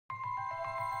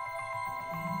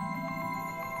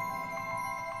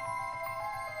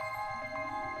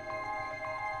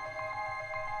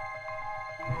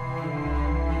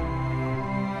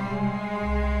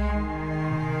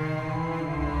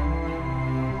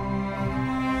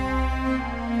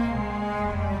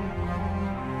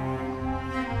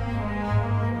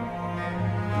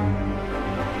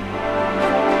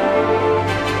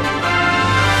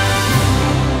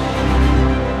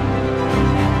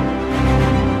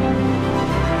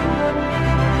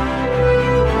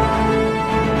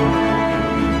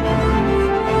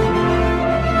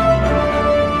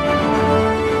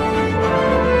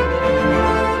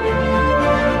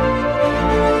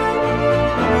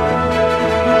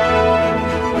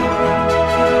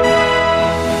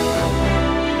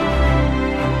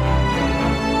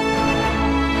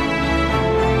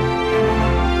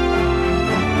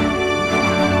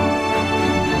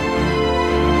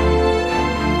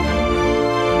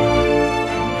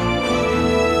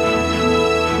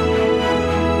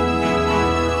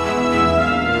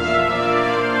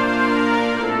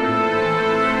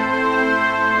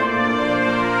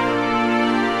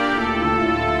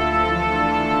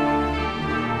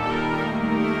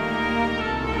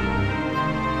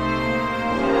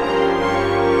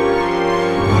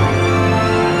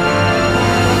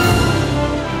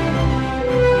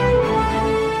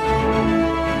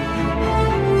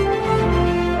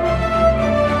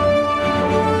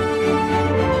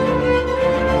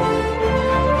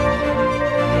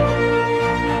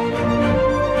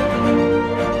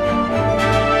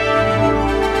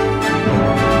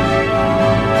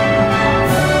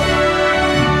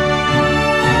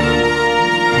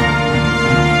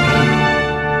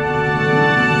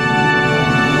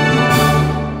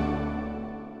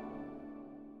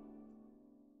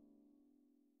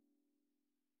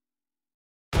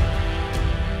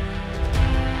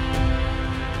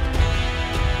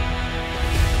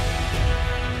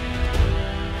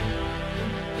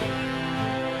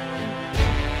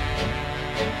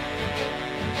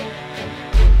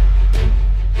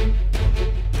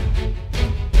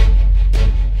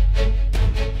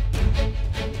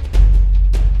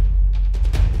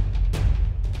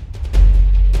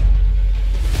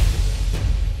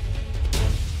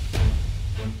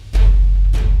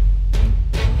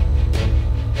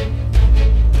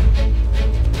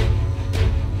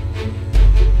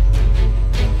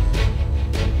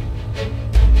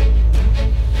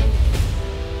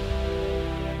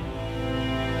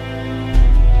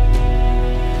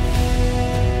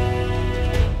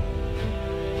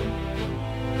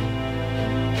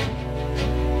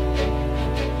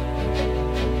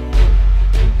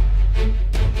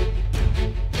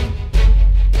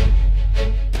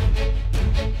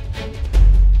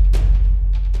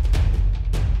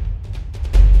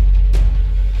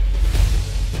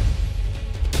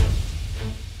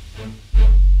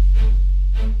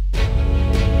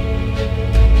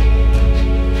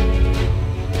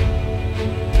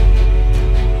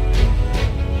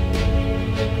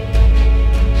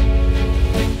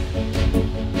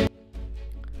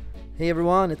Hey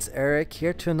everyone, it's Erik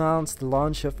here to announce the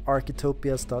launch of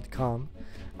Architopias.com.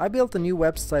 I built a new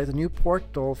website, a new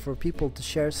portal for people to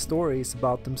share stories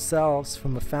about themselves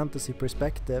from a fantasy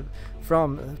perspective,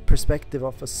 from a perspective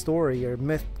of a story or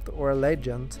myth or a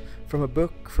legend, from a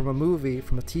book, from a movie,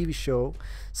 from a TV show,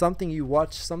 something you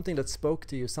watched, something that spoke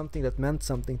to you, something that meant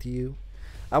something to you.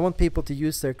 I want people to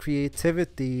use their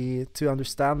creativity to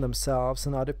understand themselves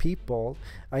and other people.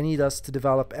 I need us to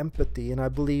develop empathy, and I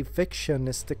believe fiction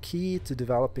is the key to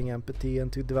developing empathy and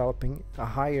to developing a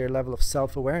higher level of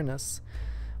self-awareness.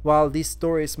 While these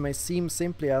stories may seem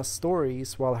simply as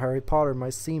stories, while Harry Potter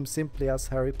might seem simply as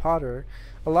Harry Potter,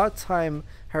 a lot of time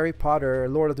Harry Potter,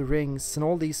 Lord of the Rings, and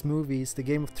all these movies, the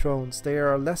Game of Thrones, they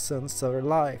are lessons of our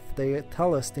life. They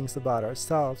tell us things about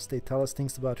ourselves, they tell us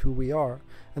things about who we are,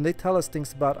 and they tell us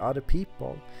things about other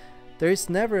people. There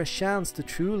is never a chance to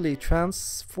truly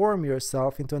transform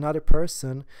yourself into another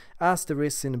person as there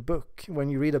is in a book. When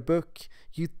you read a book,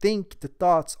 you think the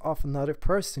thoughts of another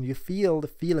person, you feel the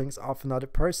feelings of another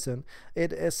person.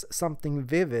 It is something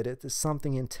vivid, it is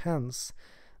something intense.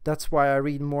 That's why I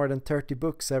read more than 30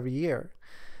 books every year.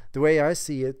 The way I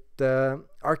see it,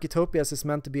 Architopias is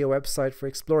meant to be a website for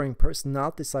exploring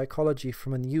personality psychology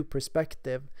from a new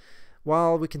perspective.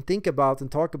 While we can think about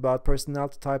and talk about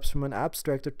personality types from an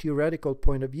abstract or theoretical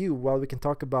point of view, while we can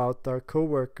talk about our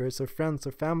co-workers or friends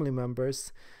or family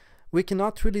members, we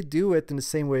cannot really do it in the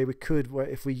same way we could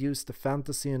if we used the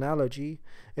fantasy analogy.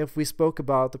 If we spoke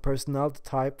about the personality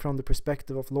type from the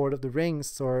perspective of Lord of the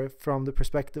Rings, or from the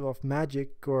perspective of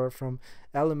magic, or from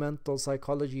elemental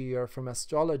psychology, or from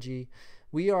astrology,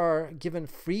 we are given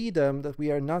freedom that we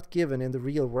are not given in the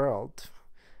real world.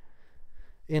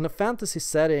 In a fantasy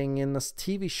setting, in a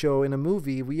TV show, in a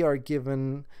movie, we are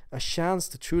given a chance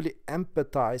to truly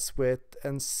empathize with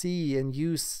and see and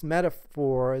use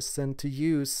metaphors and to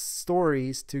use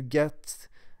stories to get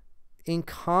in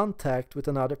contact with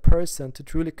another person, to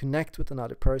truly connect with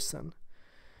another person.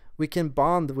 We can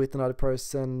bond with another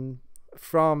person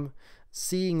from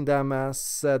seeing them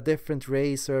as a different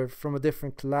race or from a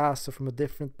different class or from a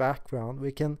different background.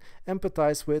 We can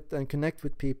empathize with and connect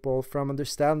with people from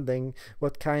understanding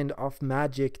what kind of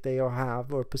magic they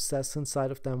have or possess inside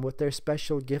of them, what their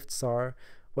special gifts are,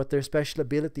 what their special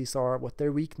abilities are, what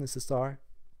their weaknesses are.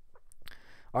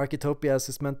 Architopias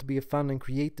is meant to be a fun and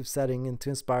creative setting and to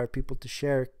inspire people to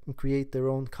share and create their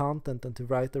own content and to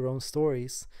write their own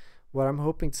stories. What I'm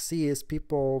hoping to see is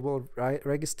people will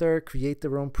register, create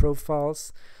their own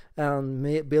profiles,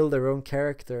 and build their own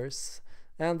characters,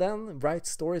 and then write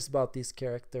stories about these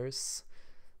characters.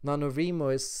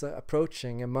 NaNoWriMo is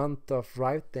approaching a month of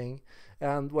writing,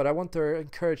 and what I want to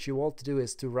encourage you all to do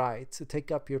is to write, to take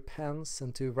up your pens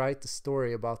and to write a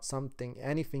story about something,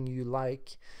 anything you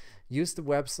like. Use the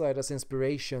website as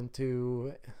inspiration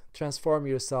to transform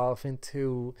yourself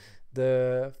into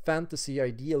the fantasy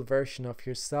ideal version of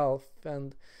yourself,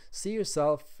 and see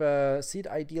the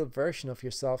ideal version of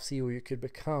yourself, see who you could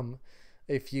become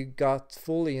if you got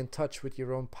fully in touch with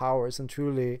your own powers and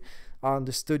truly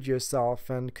understood yourself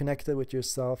and connected with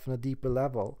yourself on a deeper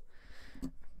level.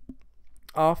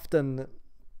 Often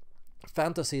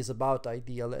fantasy is about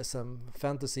idealism.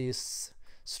 Fantasy is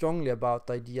strongly about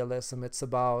idealism. It's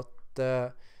about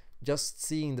just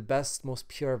seeing the best, most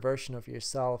pure version of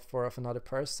yourself or of another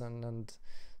person, and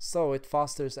so it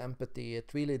fosters empathy. It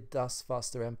really does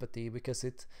foster empathy because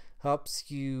it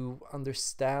helps you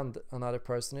understand another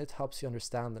person. It helps you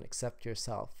understand and accept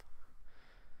yourself.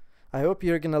 I hope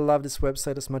you're gonna love this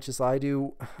website as much as I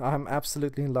do. I'm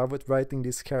absolutely in love with writing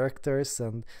these characters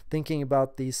and thinking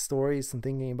about these stories and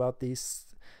thinking about these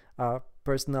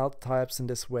personality types in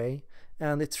this way.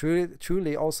 And it's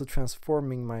truly also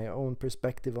transforming my own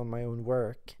perspective on my own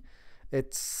work.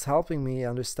 It's helping me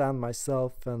understand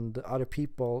myself and other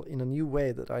people in a new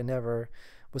way that I never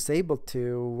was able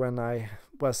to when I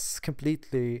was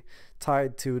completely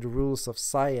tied to the rules of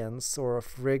science or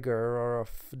of rigor or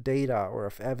of data or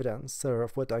of evidence or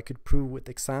of what I could prove with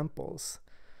examples.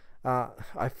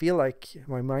 I feel like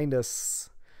my mind has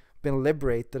been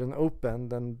liberated and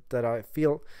opened, and that I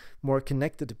feel more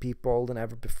connected to people than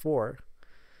ever before.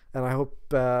 And I hope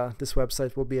this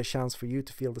website will be a chance for you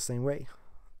to feel the same way.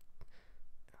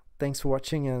 Thanks for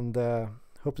watching, and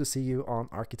hope to see you on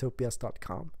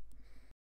Architopias.com.